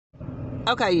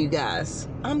Okay, you guys,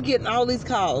 I'm getting all these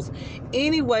calls.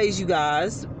 Anyways, you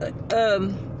guys,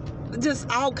 just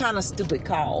all kind of stupid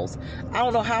calls. I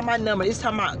don't know how my number. It's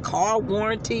talking about car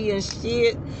warranty and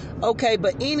shit. Okay,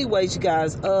 but anyways, you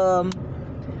guys, I'm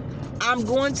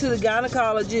going to the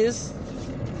gynecologist.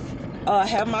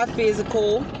 Have my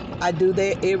physical. I do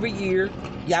that every year.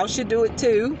 Y'all should do it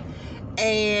too.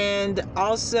 And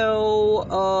also,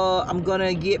 I'm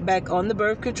gonna get back on the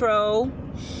birth control.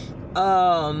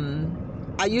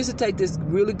 I used to take this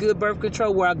really good birth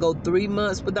control where I go 3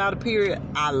 months without a period.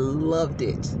 I loved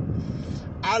it.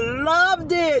 I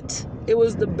loved it. It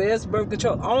was the best birth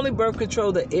control. Only birth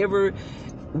control that ever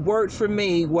worked for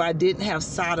me where I didn't have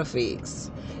side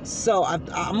effects. So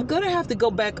I'm going to have to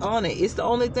go back on it. It's the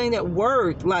only thing that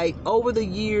worked. Like over the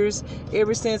years,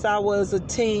 ever since I was a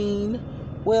teen,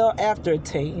 well, after a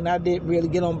teen, I didn't really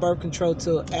get on birth control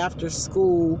till after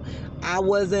school. I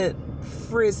wasn't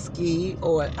frisky,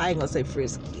 or I ain't gonna say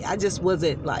frisky. I just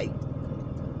wasn't like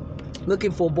looking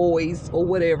for boys or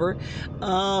whatever.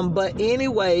 But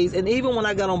anyways, and even when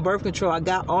I got on birth control, I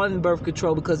got on birth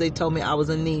control because they told me I was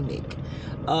anemic.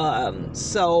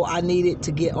 So I needed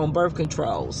to get on birth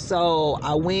control. So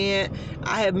I went.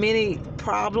 I had many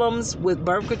problems with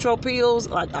birth control pills.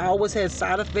 Like I always had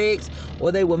side effects,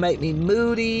 or they would make me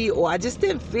moody, or I just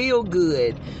didn't feel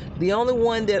good. The only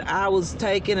one that I was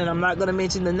taking, and I'm not going to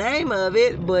mention the name of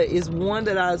it, but it's one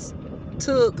that I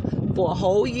took for a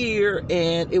whole year,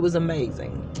 and it was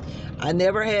amazing. I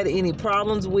never had any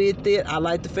problems with it. I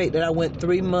like the fact that I went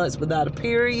 3 months without a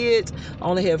period. I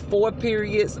only had 4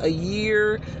 periods a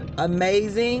year.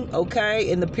 Amazing,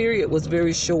 okay? And the period was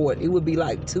very short. It would be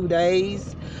like 2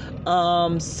 days.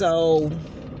 So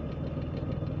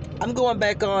I'm going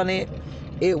back on it.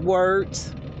 It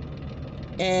worked.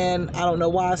 And I don't know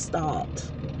why I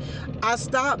stopped. I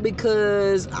stopped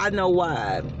because I know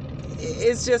why.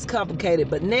 It's just complicated,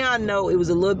 but now I know it was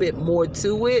a little bit more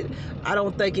to it. I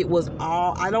don't think it was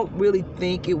all. I don't really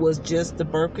think it was just the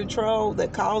birth control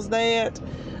that caused that.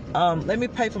 Let me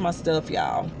pay for my stuff,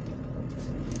 y'all.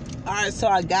 All right, so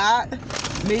I got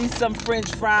me some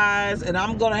French fries, and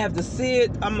I'm gonna have to sit.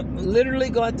 I'm literally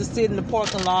going to have to sit in the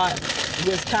parking lot,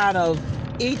 just kind of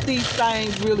eat these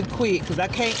things really quick because I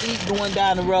can't eat going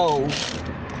down the road.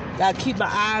 Gotta keep my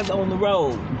eyes on the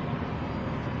road.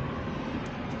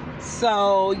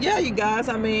 So yeah, you guys,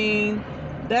 I mean,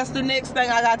 that's the next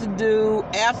thing I got to do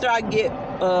after I get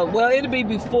well, it'll be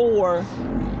before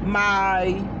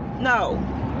my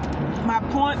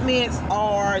appointments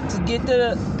are to get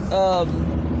the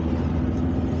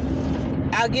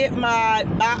I'll get my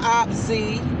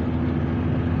biopsy.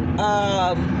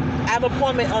 I have an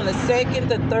appointment on the 2nd,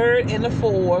 the 3rd, and the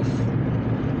 4th.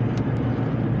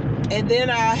 And then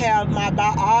I'll have my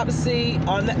biopsy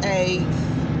on the 8th.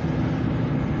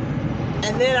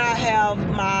 And then I have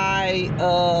my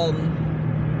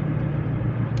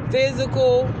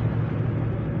physical.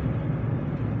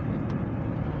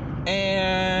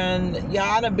 And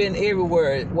y'all done been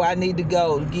everywhere where I need to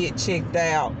go to get checked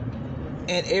out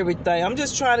and everything. I'm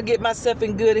just trying to get myself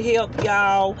in good health,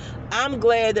 y'all. I'm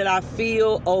glad that I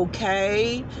feel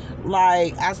okay.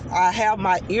 Like I have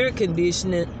my ear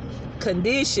condition,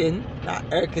 not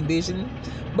air conditioning,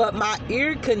 but my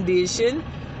ear condition.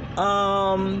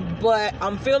 But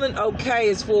I'm feeling okay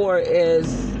as far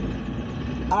as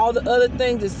all the other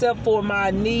things except for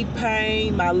my knee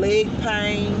pain, my leg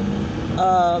pain.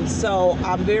 So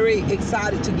I'm very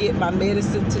excited to get my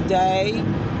medicine today.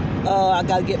 I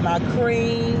got to get my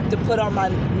cream to put on my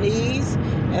knees,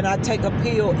 and I take a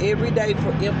pill every day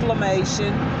for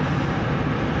inflammation.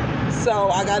 So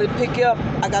I got to pick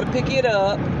it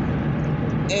up.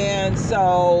 And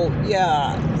so,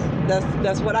 yeah,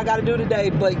 that's what I got to do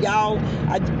today. But y'all,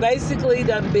 I basically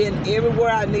done been everywhere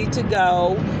I need to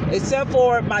go, except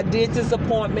for my dentist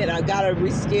appointment. I got to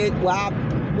reschedule. Well, I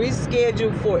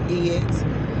rescheduled for it.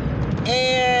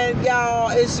 And y'all,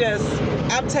 it's just,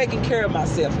 I'm taking care of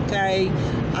myself, okay?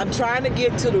 I'm trying to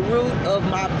get to the root of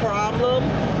my problem.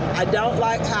 I don't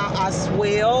like how I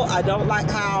swell. I don't like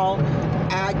how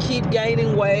I keep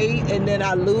gaining weight and then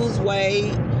I lose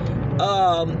weight.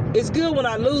 It's good when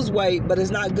I lose weight, but it's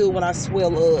not good when I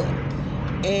swell up.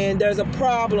 And there's a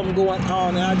problem going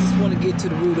on, and I just want to get to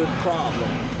the root of the problem.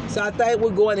 So I think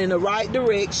we're going in the right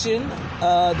direction.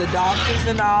 The doctors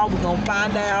and all, we're going to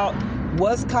find out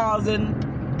what's causing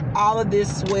all of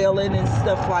this swelling and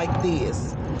stuff like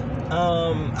this.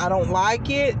 I don't like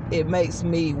it. It makes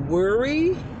me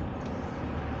worry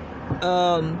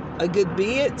a good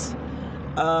bit,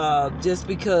 just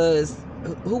because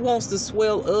who wants to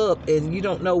swell up and you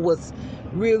don't know what's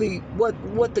really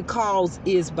what the cause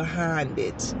is behind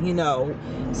it. You know,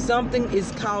 something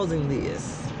is causing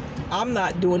this. I'm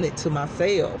not doing it to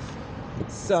myself.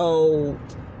 So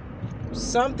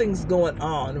something's going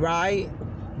on, right?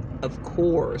 Of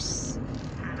course.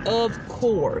 Of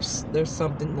course, there's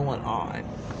something going on.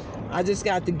 I just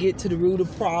got to get to the root of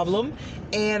the problem.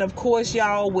 And of course,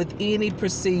 y'all, with any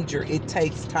procedure, it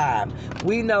takes time.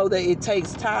 We know that it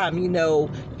takes time. You know,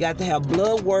 you got to have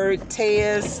blood work,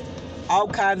 tests, all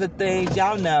kinds of things.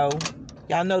 Y'all know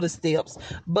the steps.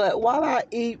 But while I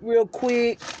eat real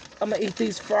quick, I'm going to eat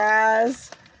these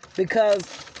fries because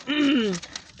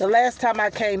the last time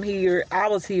I came here, I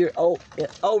was here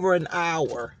over an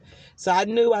hour. So I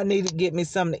knew I needed to get me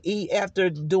something to eat after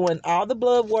doing all the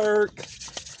blood work.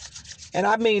 And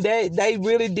I mean, they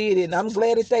really did it. And I'm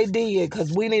glad that they did,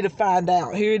 because we need to find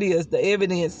out. Here it is, the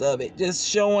evidence of it. Just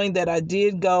showing that I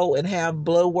did go and have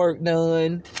blood work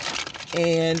done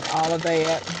and all of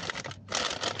that.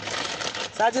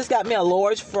 So I just got me a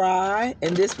large fry,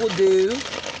 and this will do.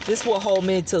 This will hold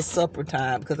me until supper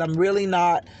time, because I'm really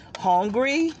not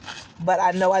hungry. But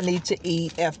I know I need to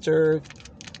eat after,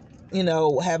 you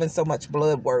know, having so much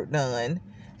blood work done.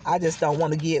 I just don't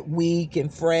want to get weak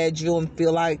and fragile and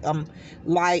feel like I'm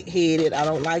lightheaded. I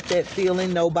don't like that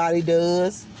feeling. Nobody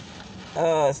does.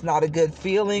 It's not a good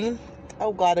feeling.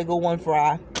 Oh, God, I go one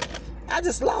fry. I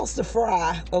just lost a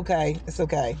fry. Okay, it's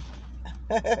okay.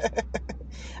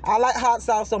 I like hot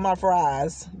sauce on my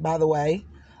fries, by the way.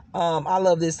 I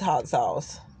love this hot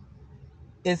sauce.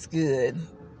 It's good.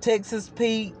 Texas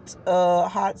Pete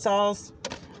hot sauce.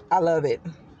 I love it.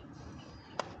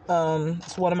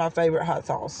 It's one of my favorite hot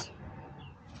sauce.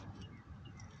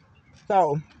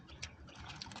 So,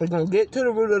 we're going to get to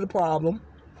the root of the problem.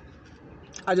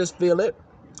 I just feel it.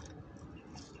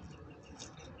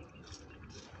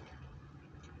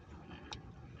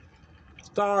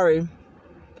 Sorry.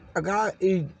 I got to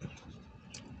eat.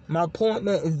 My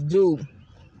appointment is due.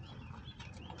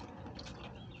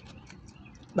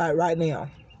 Like right now.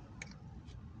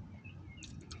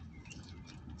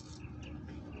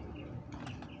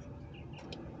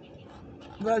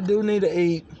 But I do need to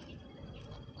eat.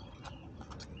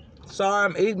 Sorry,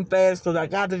 I'm eating fast because I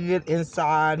got to get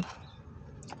inside.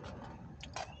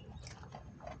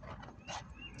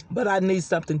 But I need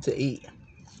something to eat.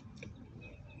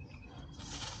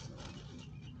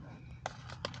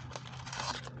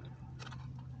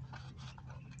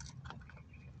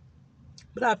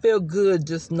 But I feel good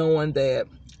just knowing that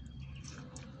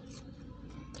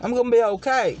I'm going to be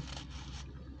okay.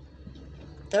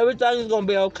 Everything is going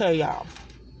to be okay, y'all.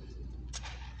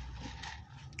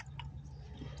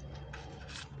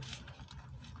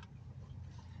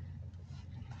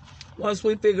 Once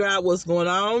we figure out what's going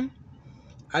on,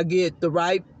 I get the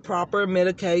right, proper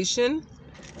medication.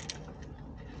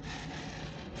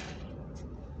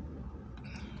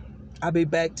 I'll be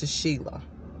back to Sheila.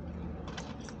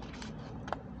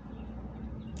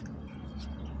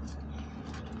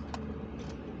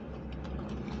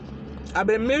 I've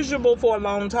been miserable for a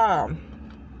long time.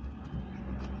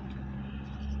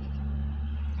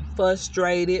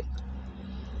 Frustrated.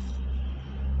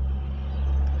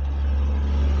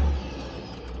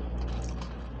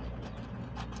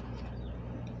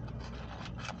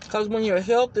 Because when your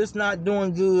health is not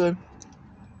doing good,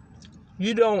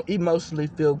 you don't emotionally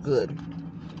feel good.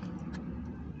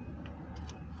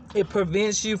 It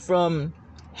prevents you from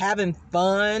having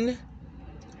fun,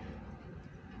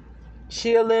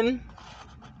 chilling,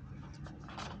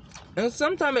 and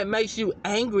sometimes it makes you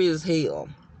angry as hell.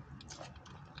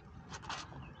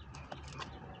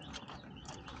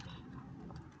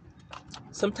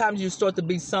 Sometimes you start to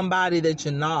be somebody that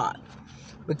you're not,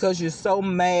 because you're so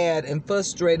mad and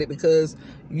frustrated because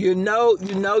you know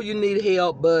you need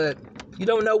help, but you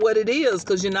don't know what it is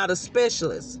because you're not a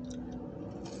specialist.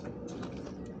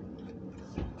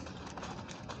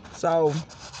 So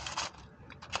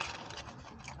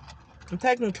I'm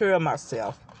taking care of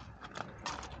myself.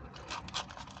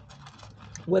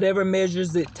 Whatever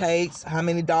measures it takes, how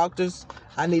many doctors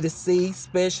I need to see,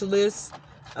 specialists,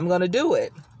 I'm going to do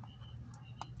it.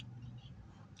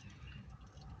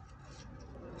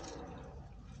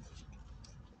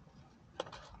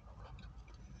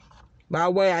 By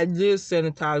the way, I did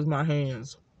sanitize my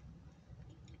hands.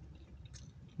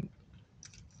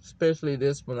 Especially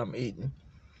this when I'm eating.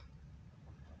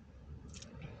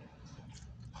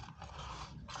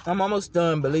 I'm almost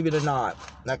done, believe it or not.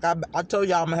 Like I told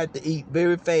y'all, I'm going to have to eat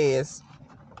very fast.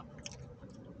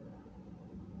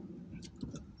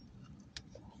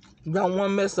 Don't want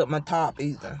to mess up my top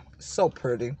either. It's so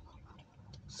pretty.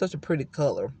 Such a pretty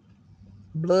color.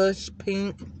 Blush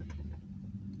pink.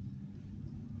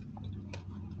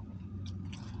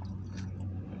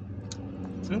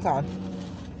 Okay.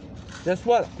 That's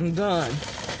what? I'm done.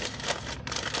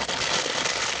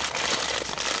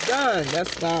 Done.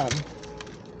 That's done.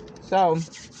 So,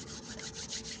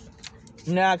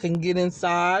 now I can get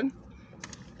inside.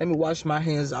 Let me wash my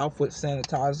hands off with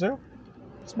sanitizer.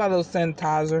 It's my little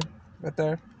sanitizer right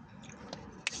there.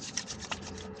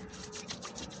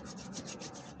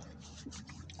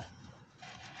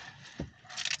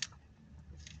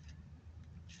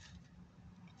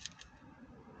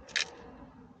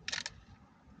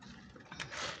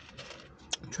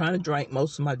 I'm trying to drink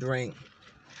most of my drink.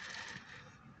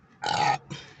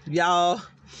 Y'all,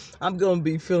 I'm going to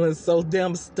be feeling so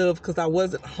damn stuffed because I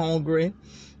wasn't hungry.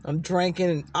 I'm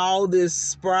drinking all this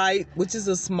Sprite, which is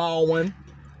a small one.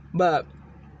 But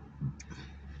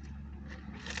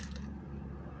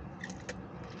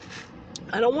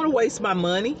I don't want to waste my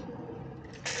money.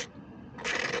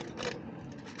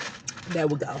 There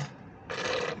we go.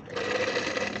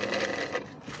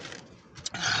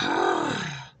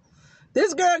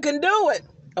 This girl can do it.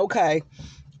 Okay.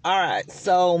 All right.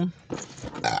 So,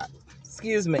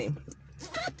 excuse me.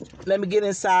 Let me get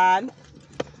inside.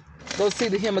 Go see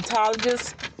the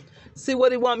hematologist. See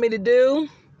what he want me to do.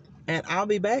 And I'll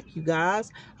be back, you guys.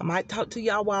 I might talk to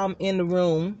y'all while I'm in the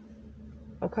room.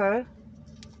 Okay.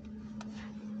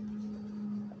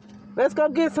 Let's go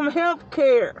get some health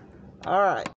care. All right.